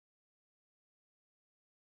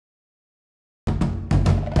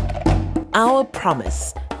Our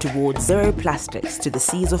promise towards zero plastics to the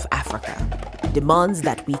seas of Africa demands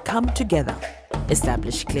that we come together,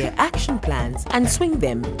 establish clear action plans and swing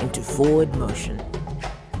them into forward motion.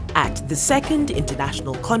 At the second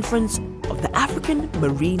International Conference of the African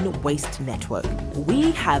Marine Waste Network,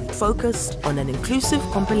 we have focused on an inclusive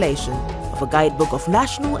compilation of a guidebook of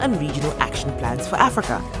national and regional action plans for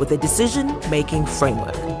Africa with a decision-making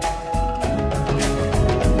framework.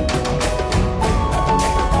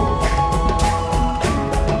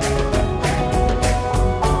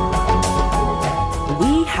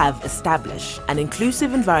 We have established an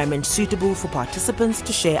inclusive environment suitable for participants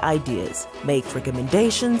to share ideas, make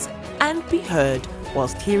recommendations, and be heard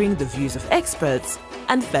whilst hearing the views of experts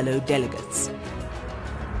and fellow delegates.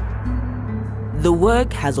 The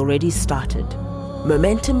work has already started.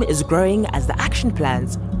 Momentum is growing as the action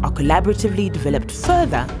plans are collaboratively developed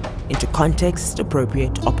further into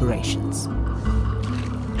context-appropriate operations.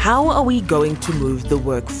 How are we going to move the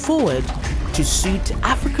work forward to suit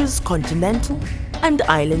Africa's continental and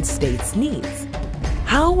island states' needs?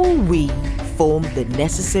 How will we form the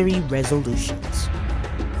necessary resolutions?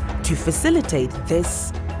 To facilitate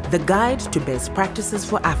this, the Guide to Best Practices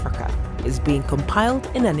for Africa is being compiled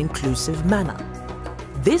in an inclusive manner.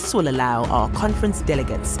 This will allow our conference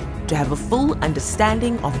delegates to have a full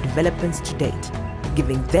understanding of developments to date,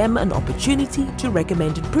 giving them an opportunity to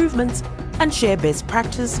recommend improvements and share best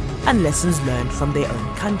practice and lessons learned from their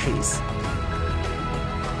own countries.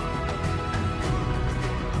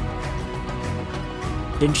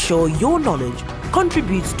 Ensure your knowledge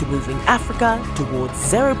contributes to moving Africa towards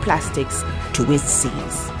zero plastics to its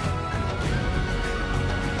seas.